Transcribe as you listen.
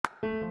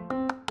Hi,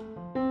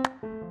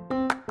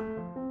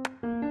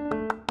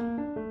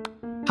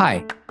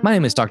 my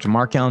name is Dr.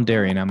 Mark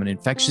Allandari, and I'm an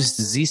infectious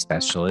disease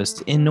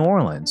specialist in New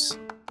Orleans.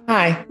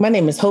 Hi, my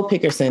name is Hope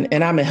Hickerson,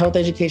 and I'm a health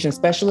education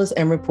specialist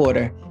and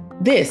reporter.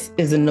 This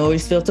is the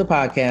Noise Filter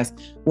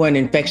Podcast, where an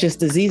infectious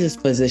diseases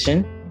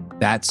physician,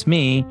 that's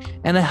me,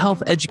 and a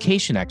health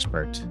education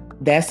expert,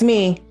 that's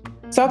me,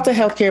 talk to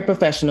healthcare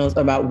professionals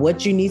about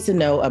what you need to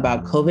know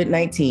about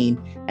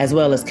COVID-19, as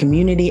well as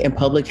community and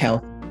public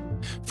health.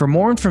 For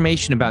more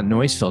information about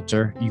Noise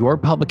Filter, your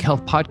public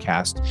health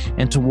podcast,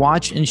 and to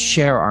watch and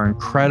share our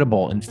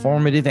incredible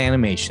informative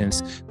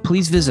animations,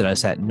 please visit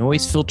us at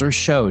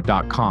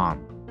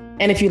noisefiltershow.com.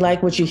 And if you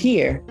like what you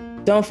hear,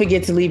 don't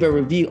forget to leave a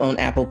review on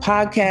Apple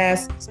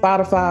Podcasts,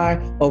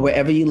 Spotify, or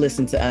wherever you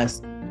listen to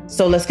us.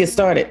 So let's get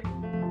started.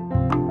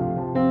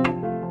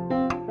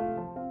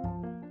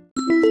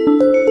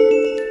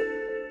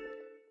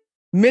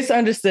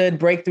 Misunderstood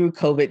breakthrough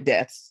COVID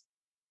deaths.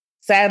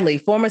 Sadly,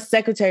 former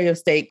Secretary of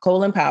State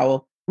Colin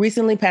Powell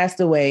recently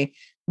passed away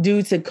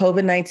due to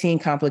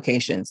COVID-19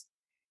 complications.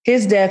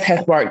 His death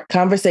has sparked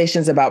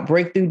conversations about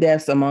breakthrough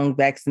deaths among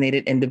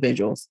vaccinated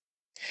individuals.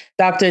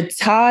 Dr.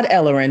 Todd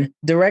Ellerin,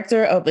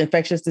 Director of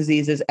Infectious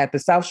Diseases at the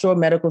South Shore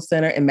Medical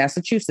Center in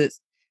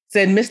Massachusetts,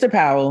 said Mr.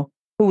 Powell,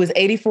 who was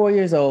 84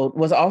 years old,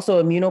 was also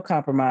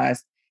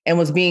immunocompromised and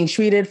was being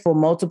treated for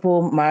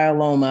multiple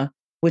myeloma,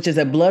 which is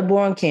a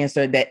blood-borne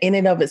cancer that in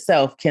and of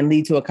itself can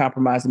lead to a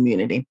compromised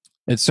immunity.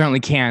 It certainly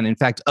can. In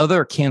fact,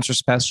 other cancer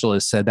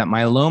specialists said that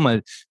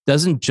myeloma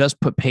doesn't just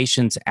put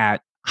patients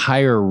at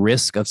higher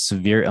risk of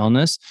severe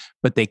illness,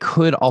 but they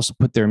could also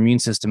put their immune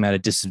system at a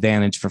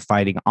disadvantage for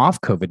fighting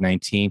off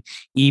COVID-19,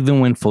 even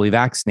when fully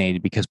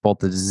vaccinated, because both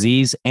the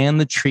disease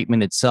and the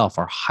treatment itself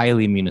are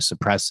highly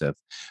immunosuppressive.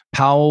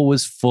 Powell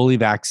was fully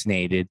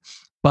vaccinated,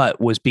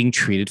 but was being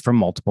treated for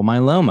multiple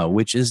myeloma,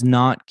 which is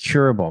not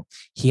curable.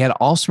 He had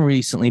also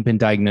recently been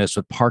diagnosed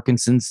with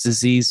Parkinson's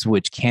disease,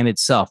 which can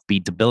itself be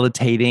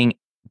debilitating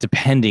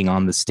depending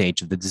on the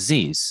stage of the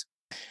disease.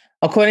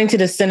 According to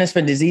the Centers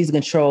for Disease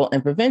Control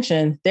and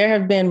Prevention, there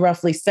have been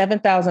roughly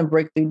 7,000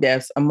 breakthrough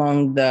deaths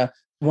among the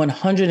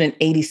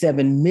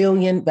 187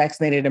 million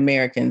vaccinated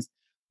Americans,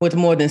 with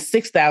more than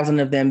 6,000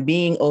 of them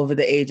being over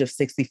the age of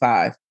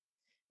 65.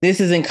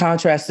 This is in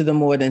contrast to the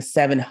more than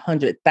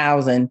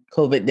 700,000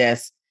 COVID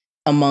deaths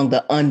among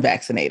the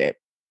unvaccinated.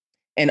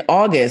 In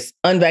August,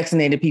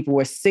 unvaccinated people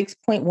were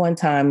 6.1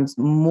 times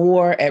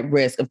more at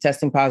risk of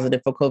testing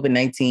positive for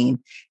COVID-19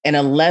 and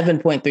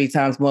 11.3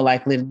 times more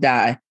likely to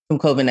die from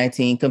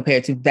COVID-19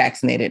 compared to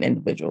vaccinated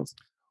individuals.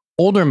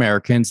 Older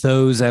Americans,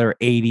 those that are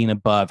 80 and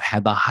above,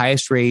 had the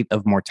highest rate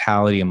of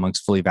mortality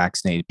amongst fully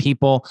vaccinated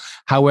people.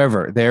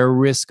 However, their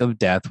risk of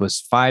death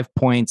was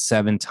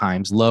 5.7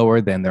 times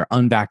lower than their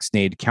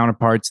unvaccinated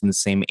counterparts in the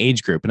same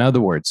age group. In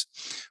other words,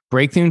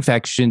 breakthrough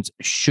infections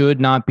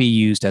should not be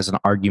used as an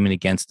argument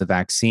against the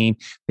vaccine.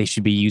 They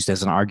should be used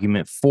as an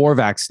argument for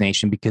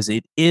vaccination because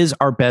it is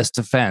our best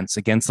defense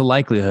against the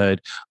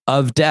likelihood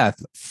of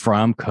death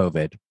from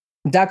COVID.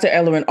 Dr.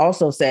 Ellerin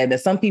also said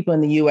that some people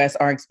in the U.S.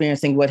 are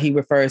experiencing what he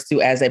refers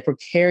to as a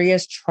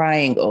precarious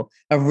triangle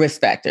of risk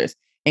factors,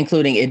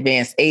 including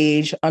advanced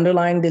age,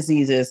 underlying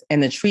diseases,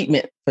 and the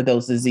treatment for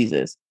those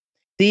diseases.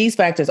 These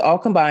factors all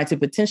combine to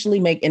potentially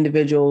make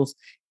individuals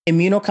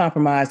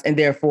immunocompromised and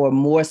therefore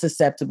more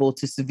susceptible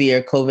to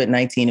severe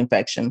COVID-19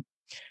 infection.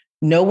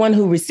 No one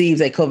who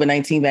receives a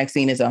COVID-19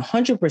 vaccine is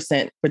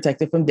 100%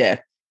 protected from death,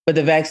 but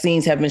the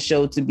vaccines have been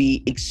shown to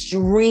be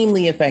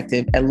extremely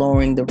effective at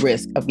lowering the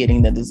risk of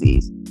getting the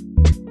disease.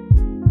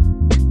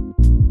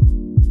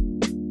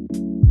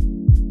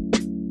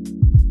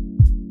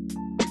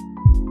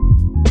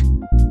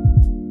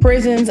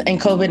 Prisons and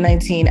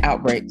COVID-19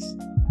 outbreaks.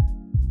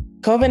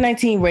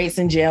 COVID-19 rates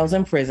in jails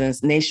and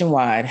prisons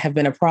nationwide have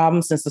been a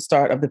problem since the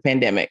start of the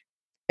pandemic.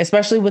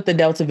 Especially with the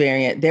Delta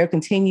variant, there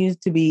continues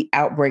to be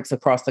outbreaks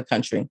across the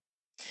country.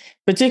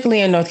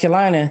 Particularly in North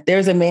Carolina,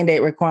 there's a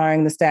mandate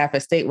requiring the staff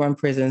at state-run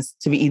prisons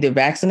to be either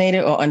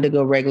vaccinated or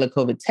undergo regular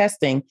COVID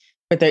testing,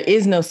 but there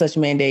is no such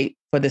mandate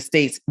for the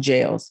state's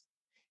jails.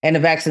 And the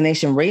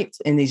vaccination rate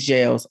in these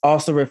jails,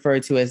 also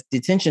referred to as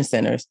detention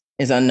centers,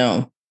 is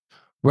unknown.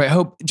 Right,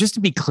 Hope, just to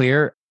be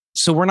clear,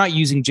 so we're not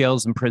using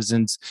jails and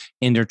prisons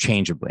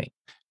interchangeably.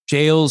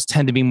 Jails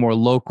tend to be more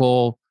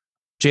local.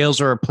 Jails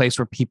are a place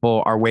where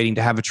people are waiting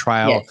to have a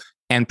trial. Yes.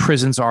 And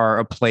prisons are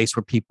a place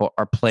where people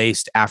are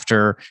placed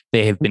after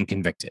they have been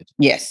convicted.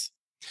 Yes.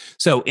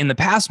 So in the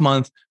past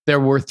month, there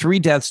were 3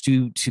 deaths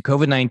due to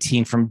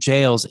COVID-19 from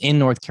jails in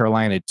North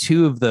Carolina.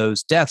 2 of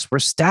those deaths were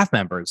staff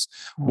members.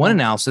 One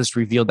analysis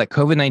revealed that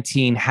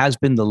COVID-19 has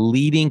been the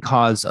leading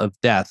cause of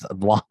death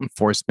of law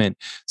enforcement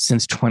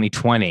since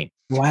 2020.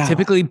 Wow.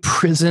 Typically,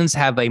 prisons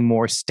have a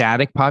more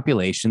static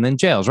population than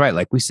jails, right?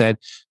 Like we said,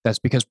 that's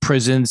because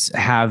prisons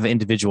have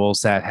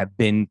individuals that have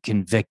been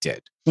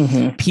convicted.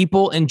 Mm-hmm.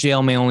 People in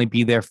jail may only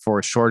be there for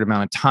a short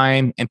amount of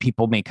time, and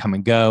people may come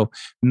and go.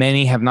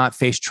 Many have not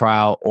faced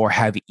trial or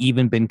have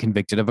even been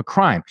convicted of a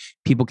crime.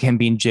 People can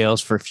be in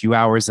jails for a few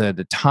hours at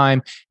a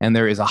time, and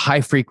there is a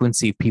high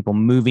frequency of people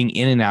moving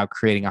in and out,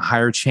 creating a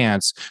higher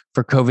chance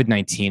for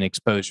COVID-19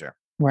 exposure.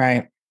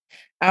 Right.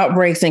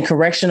 Outbreaks in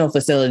correctional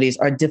facilities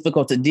are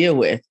difficult to deal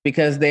with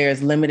because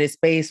there's limited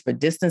space for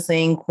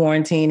distancing,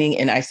 quarantining,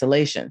 and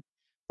isolation.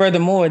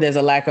 Furthermore, there's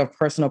a lack of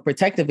personal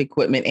protective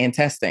equipment and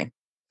testing.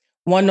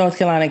 One North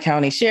Carolina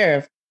County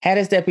sheriff had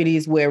his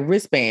deputies wear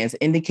wristbands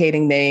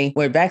indicating they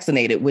were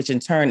vaccinated, which in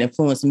turn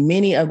influenced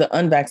many of the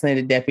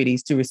unvaccinated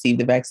deputies to receive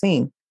the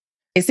vaccine.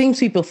 It seems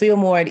people feel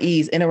more at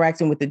ease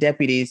interacting with the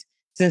deputies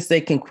since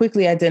they can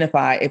quickly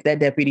identify if that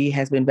deputy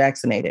has been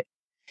vaccinated.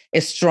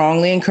 It's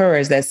strongly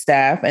encouraged that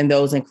staff and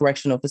those in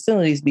correctional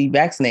facilities be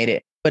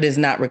vaccinated, but is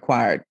not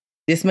required.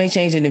 This may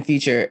change in the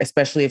future,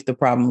 especially if the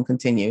problem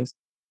continues.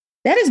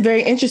 That is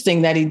very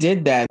interesting that he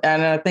did that.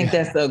 And I think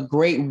that's a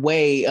great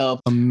way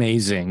of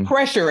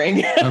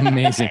pressuring,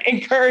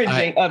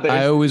 encouraging others.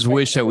 I always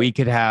wish that we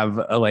could have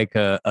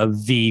a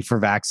V for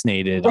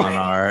vaccinated on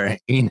our,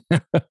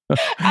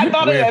 I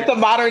thought of it as a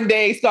modern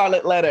day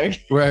scarlet letter.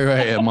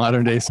 Right. A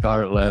modern day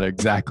scarlet letter.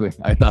 Exactly.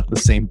 I thought the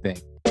same thing.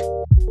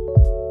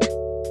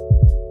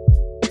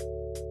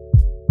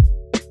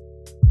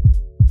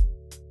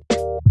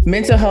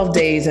 Mental health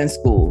days in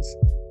schools.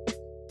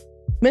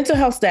 Mental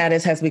health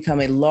status has become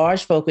a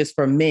large focus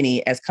for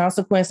many as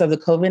consequence of the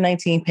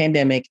COVID-19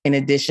 pandemic, in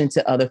addition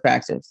to other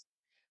factors.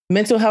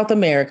 Mental Health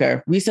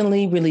America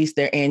recently released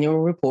their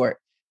annual report,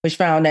 which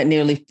found that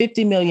nearly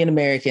 50 million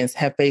Americans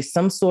have faced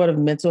some sort of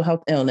mental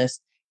health illness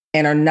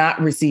and are not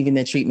receiving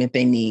the treatment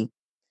they need.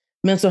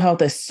 Mental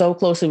health is so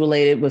closely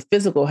related with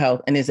physical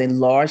health and is a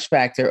large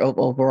factor of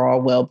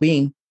overall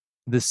well-being.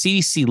 The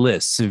CDC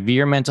lists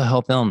severe mental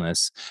health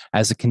illness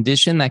as a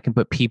condition that can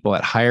put people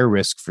at higher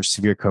risk for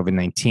severe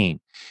COVID-19.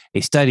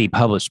 A study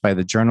published by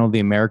the Journal of the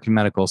American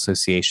Medical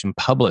Association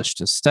published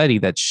a study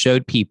that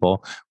showed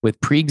people with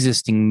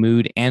pre-existing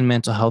mood and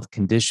mental health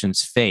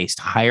conditions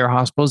faced higher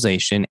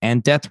hospitalization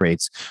and death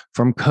rates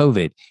from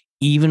COVID,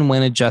 even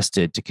when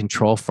adjusted to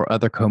control for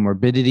other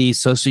comorbidities,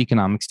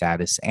 socioeconomic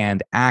status,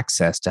 and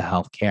access to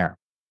health care.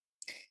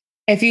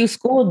 A few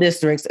school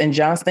districts in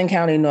Johnston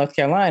County, North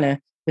Carolina,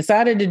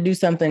 decided to do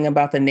something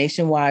about the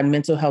nationwide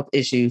mental health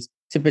issues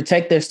to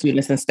protect their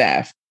students and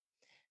staff.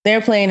 Their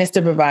plan is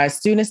to provide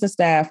students and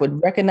staff with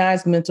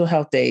recognized mental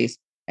health days,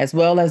 as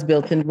well as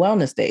built-in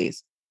wellness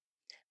days.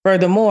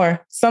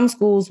 Furthermore, some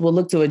schools will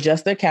look to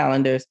adjust their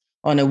calendars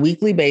on a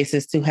weekly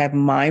basis to have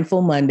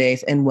Mindful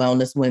Mondays and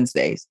Wellness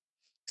Wednesdays.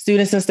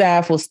 Students and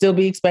staff will still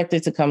be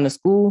expected to come to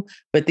school,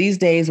 but these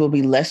days will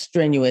be less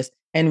strenuous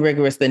and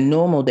rigorous than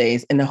normal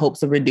days in the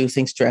hopes of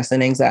reducing stress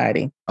and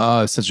anxiety.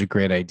 Oh, such a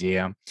great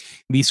idea.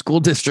 These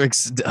school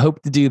districts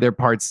hope to do their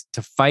parts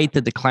to fight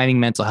the declining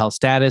mental health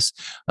status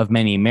of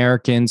many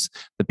Americans.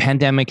 The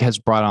pandemic has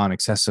brought on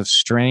excessive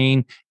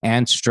strain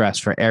and stress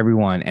for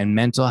everyone, and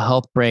mental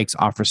health breaks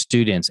offer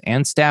students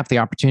and staff the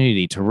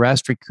opportunity to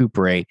rest,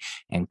 recuperate,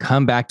 and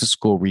come back to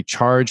school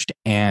recharged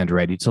and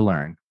ready to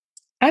learn.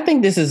 I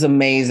think this is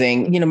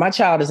amazing. My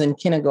child is in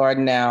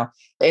kindergarten now,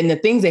 and the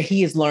things that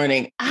he is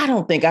learning, I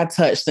don't think I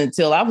touched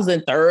until I was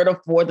in third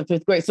or fourth or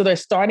fifth grade. So they're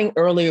starting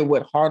earlier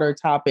with harder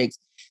topics.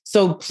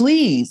 So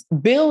please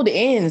build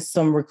in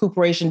some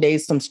recuperation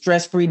days, some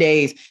stress-free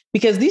days,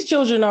 because these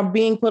children are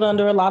being put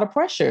under a lot of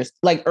pressures,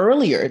 like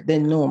earlier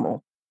than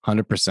normal.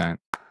 100%.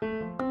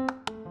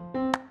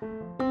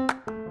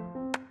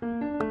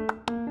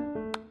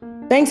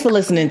 Thanks for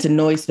listening to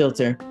Noise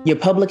Filter, your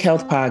public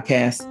health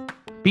podcast.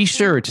 Be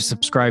sure to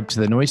subscribe to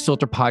the Noise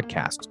Filter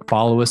podcast,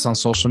 follow us on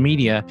social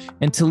media,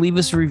 and to leave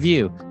us a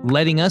review,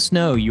 letting us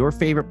know your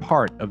favorite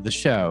part of the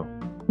show.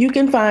 You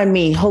can find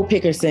me, Hope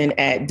Hickerson,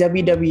 at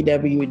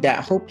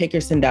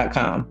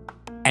www.hopehickerson.com.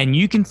 And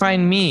you can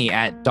find me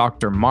at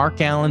Dr. Mark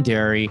Allen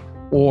Derry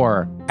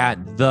or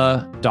at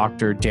the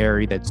Dr.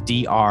 Derry, that's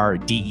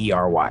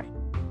DRDERY.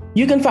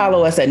 You can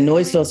follow us at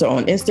Noise Filter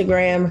on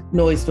Instagram,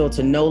 Noise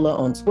Filter NOLA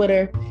on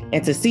Twitter,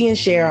 and to see and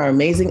share our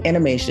amazing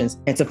animations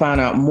and to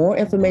find out more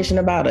information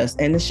about us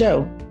and the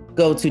show,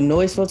 go to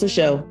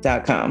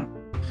noisefiltershow.com.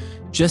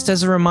 Just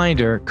as a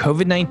reminder,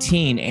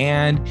 COVID-19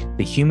 and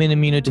the human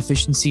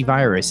immunodeficiency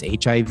virus,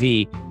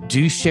 HIV,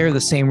 do share the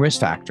same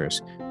risk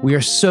factors. We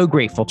are so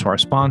grateful to our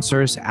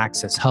sponsors,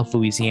 Access Health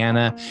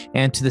Louisiana,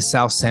 and to the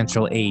South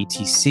Central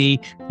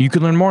AETC. You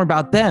can learn more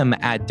about them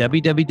at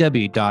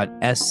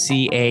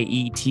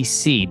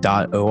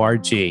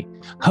www.scaetc.org.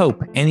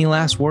 Hope, any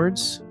last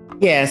words?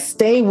 Yes,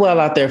 stay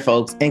well out there,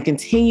 folks, and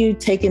continue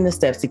taking the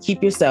steps to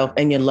keep yourself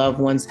and your loved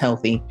ones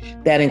healthy.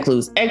 That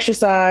includes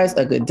exercise,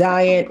 a good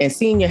diet, and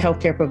seeing your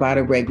healthcare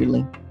provider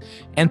regularly.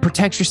 And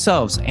protect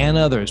yourselves and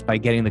others by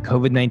getting the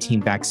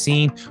COVID-19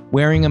 vaccine,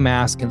 wearing a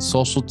mask, and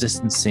social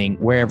distancing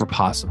wherever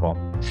possible.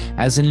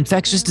 As an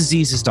infectious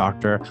diseases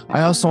doctor,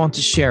 I also want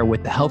to share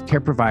with the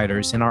healthcare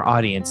providers in our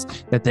audience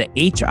that the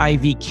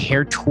HIV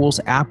Care Tools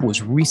app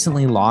was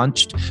recently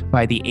launched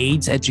by the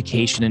AIDS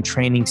Education and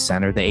Training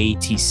Center, the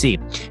AETC.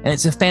 And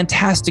it's a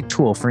fantastic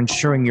tool for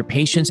ensuring your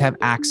patients have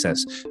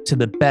access to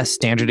the best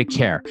standard of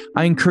care.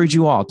 I encourage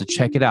you all to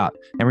check it out.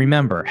 And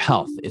remember,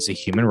 health is a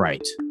human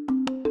right.